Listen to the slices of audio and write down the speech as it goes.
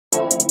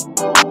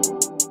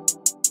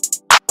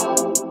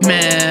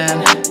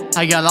Man,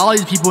 I got all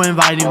these people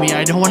inviting me.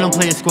 I don't want to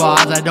play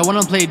squads, I don't want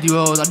to play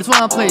duos, I just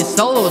want to play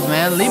solos,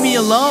 man. Leave me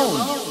alone.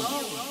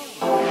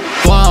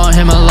 Won't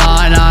hit my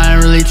line, I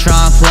ain't really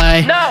tryna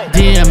play.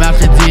 DM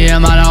after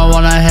DM, I don't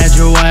wanna head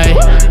your way.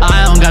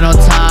 I don't got no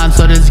time,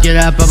 so just get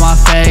up in my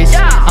face.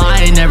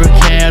 I ain't never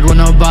cared what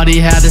nobody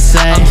had to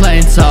say. I'm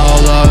playing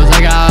solos,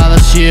 I got all the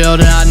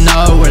shield and I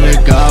know where to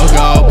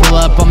go. Pull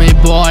up on me,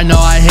 boy, know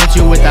I hit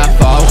you with that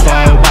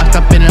fofo. Boxed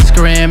up in a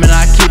scrim and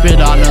I keep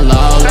it on the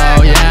low.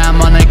 Yeah, I'm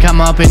gonna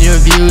come up in your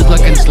views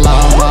looking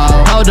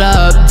slow-mo. Hold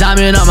up,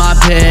 diamond on my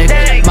pick.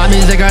 My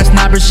music are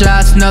sniper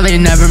shots, no they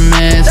never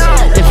miss.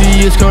 If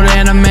you use code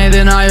anime,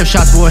 then all your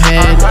shots will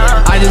hit.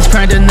 I just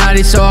cranked a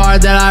 90 so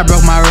hard that I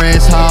broke my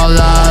wrist. Hold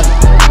up,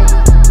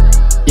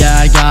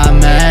 yeah, I got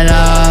mad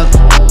up.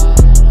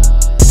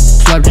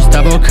 Slurp just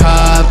double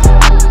cup.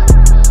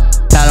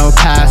 Battle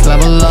pass,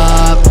 level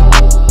up.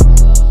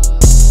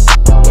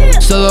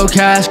 Solo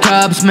cash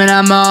cups, man,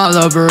 I'm all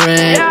over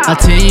it. My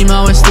team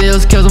always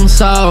steals kills, I'm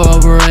so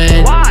over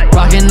it.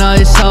 Rockin' all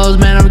these souls,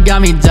 man, it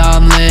got me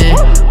dumb lit.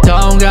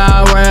 Don't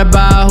gotta worry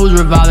about who's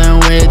revolving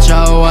which,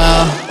 oh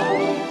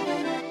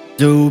well.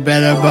 Do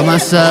better by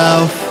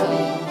myself,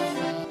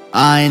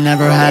 I ain't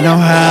never had no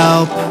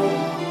help.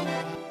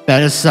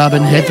 Better sub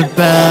and hit the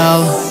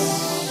bell.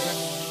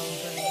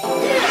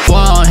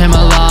 Won't hit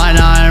my line,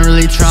 I ain't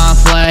really tryna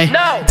play.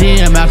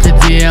 DM after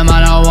DM,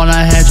 I don't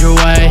wanna head your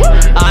way.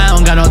 I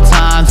don't got no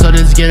time, so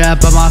just get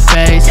up on my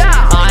face.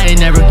 I ain't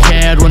never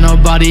cared what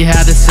nobody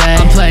had to say.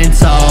 I'm playing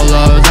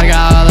solos, I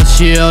got all the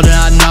shield and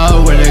I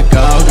know where to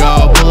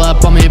go. Pull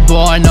up on me,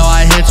 boy, know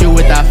I hit you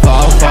with that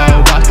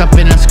fofo. Boxed up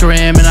in a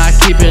scrim and I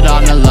keep it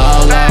on the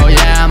low.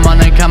 Yeah, I'm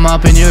gonna come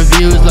up in your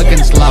views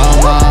looking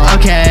slow-mo.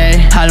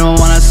 Okay, I don't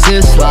wanna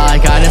assist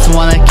like, I just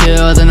wanna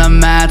kill, then I'm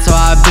mad so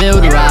I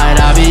build right.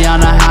 I be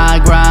on a high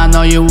ground,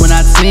 know you will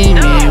not see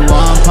me.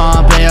 One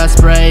pump, air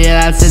spray,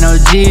 yeah, that's no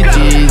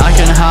GG's. I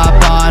can hop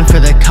on for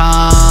the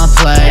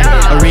complay.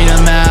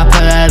 Arena map,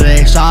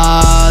 athletics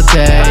all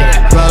day.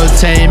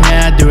 Rotate,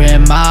 man, do it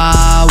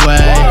my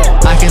way.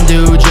 I can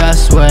do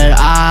just what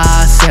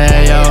I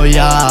say, oh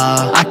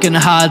yeah. I can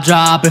hot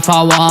drop if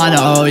I want,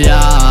 oh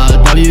yeah.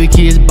 W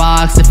keys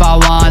box if I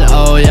want,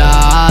 oh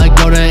yeah.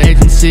 Go to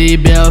agency,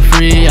 bill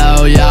free,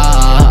 oh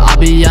yeah. I'll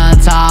be on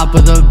top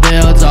of the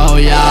builds, oh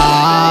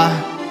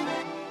yeah.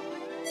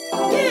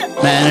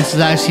 Man, this is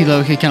actually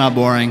low-key kinda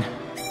boring.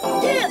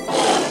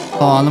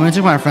 Hold on, let me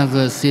check my friends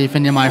list, see if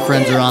any of my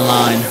friends are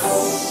online.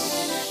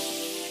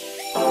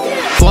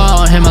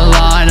 Won't hit my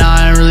line,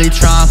 I ain't really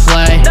tryna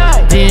play.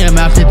 DM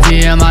after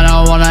DM, I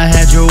don't wanna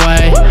head your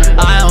way.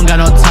 I don't got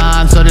no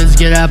time, so just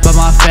get up on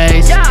my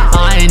face.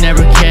 I ain't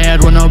never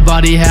cared what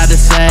nobody had to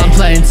say. I'm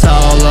playing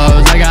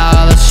solos, I got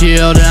all the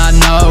shield and I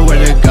know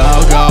where to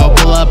go.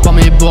 Pull up on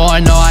me,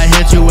 boy, know I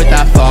hit you with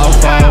that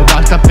fofo.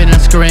 Boxed up in a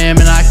scrim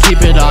and I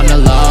keep it on the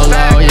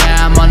low.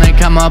 Yeah, I'm gonna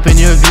come up in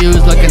your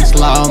views looking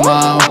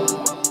slow-mo.